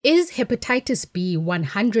Is hepatitis B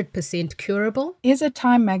 100% curable? Is a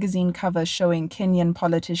Time magazine cover showing Kenyan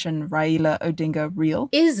politician Raila Odinga real?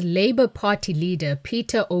 Is Labour Party leader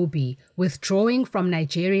Peter Obi withdrawing from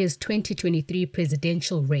Nigeria's 2023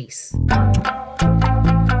 presidential race?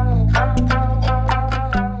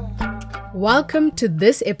 Welcome to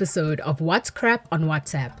this episode of What's Crap on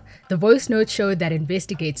WhatsApp, the voice note show that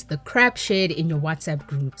investigates the crap shared in your WhatsApp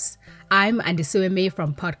groups. I'm Andisueme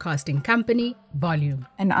from podcasting company, Volume.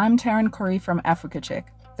 And I'm Taryn Corey from Africa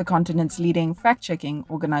Check, the continent's leading fact-checking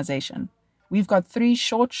organization. We've got 3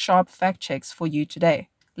 short, sharp fact checks for you today.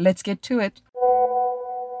 Let's get to it.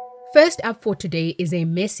 First up for today is a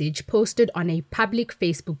message posted on a public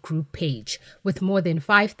Facebook group page with more than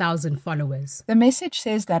 5,000 followers. The message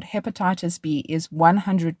says that hepatitis B is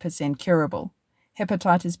 100% curable.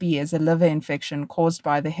 Hepatitis B is a liver infection caused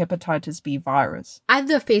by the hepatitis B virus.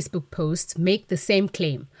 Other Facebook posts make the same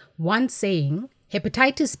claim, one saying,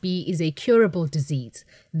 hepatitis B is a curable disease.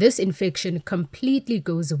 This infection completely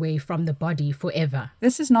goes away from the body forever.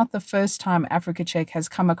 This is not the first time Africa Check has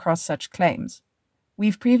come across such claims.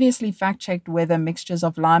 We've previously fact-checked whether mixtures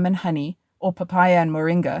of lime and honey or papaya and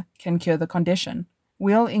moringa can cure the condition.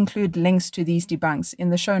 We'll include links to these debunks in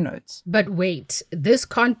the show notes. But wait, this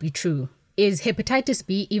can't be true. Is hepatitis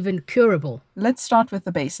B even curable? Let's start with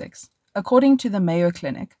the basics. According to the Mayo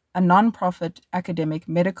Clinic, a non-profit academic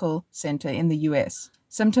medical center in the US,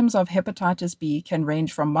 symptoms of hepatitis B can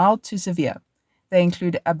range from mild to severe. They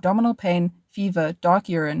include abdominal pain, fever, dark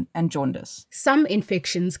urine, and jaundice. Some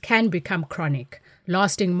infections can become chronic,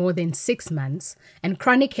 lasting more than 6 months, and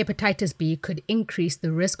chronic hepatitis B could increase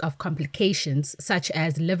the risk of complications such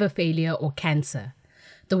as liver failure or cancer.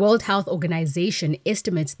 The World Health Organization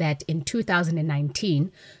estimates that in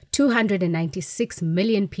 2019, 296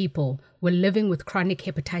 million people were living with chronic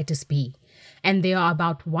hepatitis B, and there are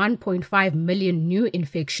about 1.5 million new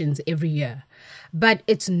infections every year. But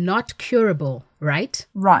it's not curable, right?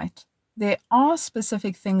 Right. There are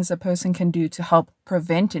specific things a person can do to help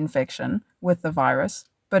prevent infection with the virus,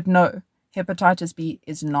 but no, hepatitis B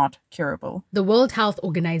is not curable. The World Health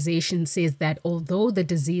Organization says that although the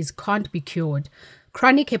disease can't be cured,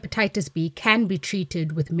 chronic hepatitis B can be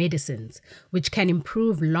treated with medicines, which can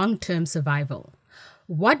improve long-term survival.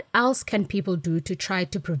 What else can people do to try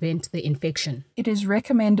to prevent the infection? It is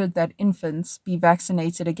recommended that infants be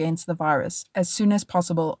vaccinated against the virus as soon as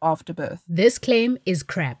possible after birth. This claim is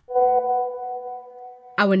crap.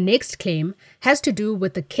 Our next claim has to do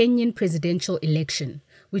with the Kenyan presidential election,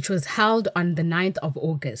 which was held on the 9th of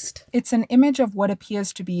August. It's an image of what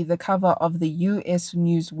appears to be the cover of the US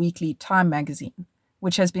news weekly Time magazine,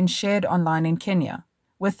 which has been shared online in Kenya,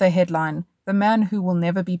 with the headline, "The Man Who Will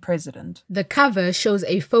Never Be President." The cover shows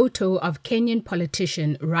a photo of Kenyan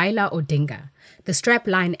politician Raila Odinga. The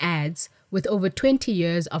strapline adds, with over 20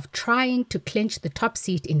 years of trying to clinch the top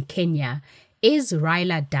seat in Kenya, is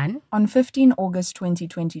Raila done? On 15 August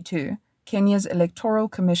 2022, Kenya's Electoral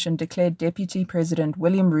Commission declared Deputy President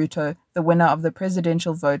William Ruto the winner of the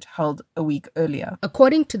presidential vote held a week earlier.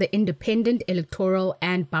 According to the Independent Electoral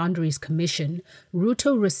and Boundaries Commission,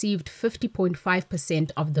 Ruto received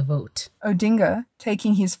 50.5% of the vote. Odinga,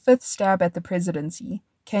 taking his 5th stab at the presidency,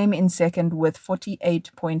 came in second with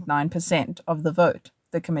 48.9% of the vote,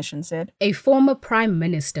 the commission said. A former Prime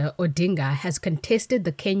Minister, Odinga, has contested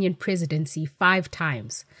the Kenyan presidency 5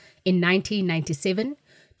 times, in 1997,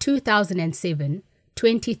 2007,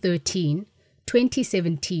 2013,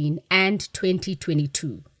 2017, and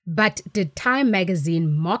 2022. But did Time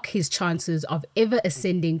magazine mock his chances of ever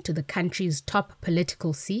ascending to the country's top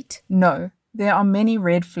political seat? No, there are many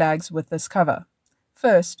red flags with this cover.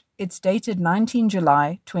 First, it's dated 19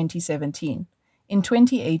 July 2017. In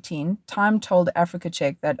 2018, Time told Africa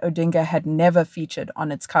Check that Odinga had never featured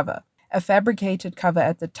on its cover. A fabricated cover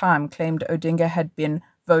at the time claimed Odinga had been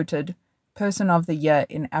voted Person of the Year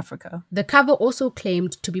in Africa. The cover also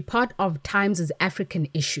claimed to be part of Times' African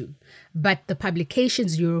issue, but the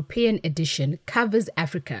publication's European edition covers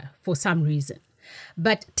Africa for some reason.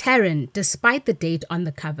 But Taryn, despite the date on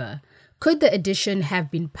the cover, could the edition have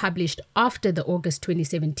been published after the August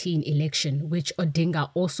 2017 election, which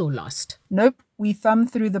Odinga also lost? Nope, we thumbed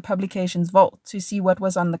through the publication's vault to see what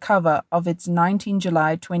was on the cover of its 19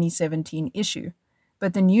 July 2017 issue.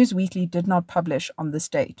 But the News Weekly did not publish on this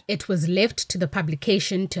date. It was left to the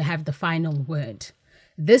publication to have the final word.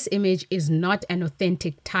 This image is not an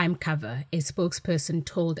authentic Time cover, a spokesperson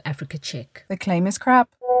told Africa Check. The claim is crap.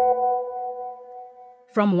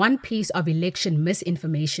 From one piece of election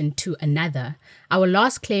misinformation to another, our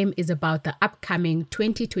last claim is about the upcoming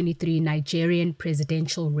 2023 Nigerian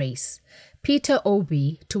presidential race. Peter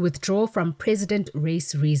Obi to withdraw from president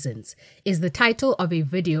race reasons is the title of a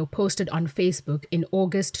video posted on Facebook in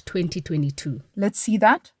August 2022. Let's see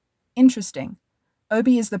that. Interesting.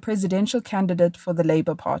 Obi is the presidential candidate for the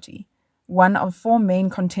Labour Party, one of 4 main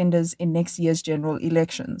contenders in next year's general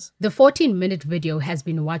elections. The 14-minute video has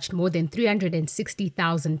been watched more than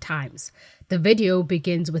 360,000 times. The video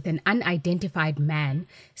begins with an unidentified man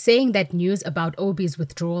saying that news about Obi's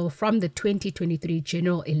withdrawal from the 2023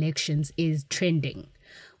 general elections is trending.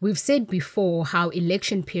 We've said before how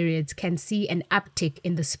election periods can see an uptick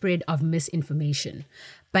in the spread of misinformation.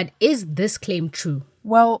 But is this claim true?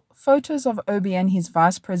 Well, photos of Obi and his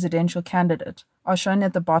vice presidential candidate are shown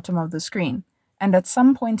at the bottom of the screen, and at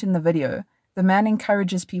some point in the video, the man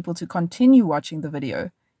encourages people to continue watching the video,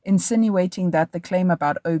 insinuating that the claim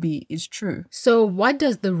about Obi is true. So what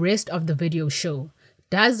does the rest of the video show?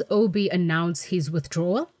 Does Obi announce his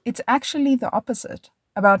withdrawal? It's actually the opposite.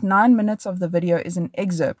 About 9 minutes of the video is an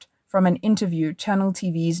excerpt from an interview Channel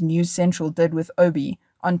TV's News Central did with Obi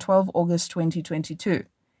on 12 August 2022.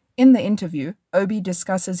 In the interview, Obi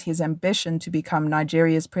discusses his ambition to become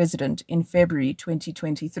Nigeria's president in February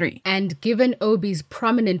 2023. And given Obi's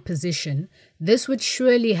prominent position, this would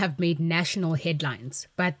surely have made national headlines,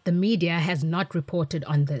 but the media has not reported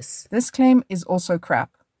on this. This claim is also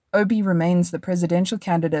crap. Obi remains the presidential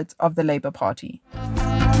candidate of the Labour Party.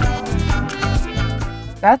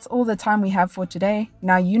 That's all the time we have for today.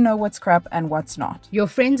 Now you know what's crap and what's not. Your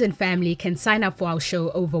friends and family can sign up for our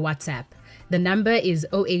show over WhatsApp. The number is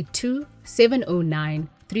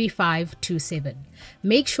 082-709-3527.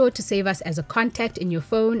 Make sure to save us as a contact in your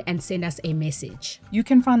phone and send us a message. You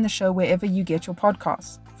can find the show wherever you get your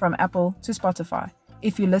podcasts, from Apple to Spotify.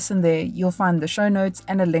 If you listen there, you'll find the show notes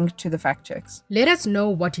and a link to the fact checks. Let us know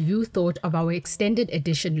what you thought of our extended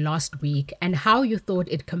edition last week and how you thought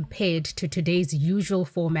it compared to today's usual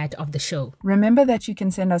format of the show. Remember that you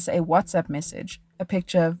can send us a WhatsApp message, a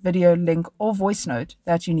picture, video, link, or voice note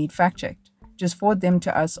that you need fact checked. Just forward them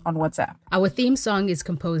to us on WhatsApp. Our theme song is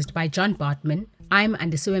composed by John Bartman. I'm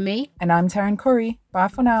Andisua May. And I'm Taryn Corey. Bye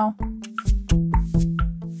for now.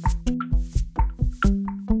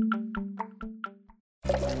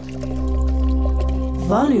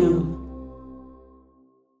 Volume.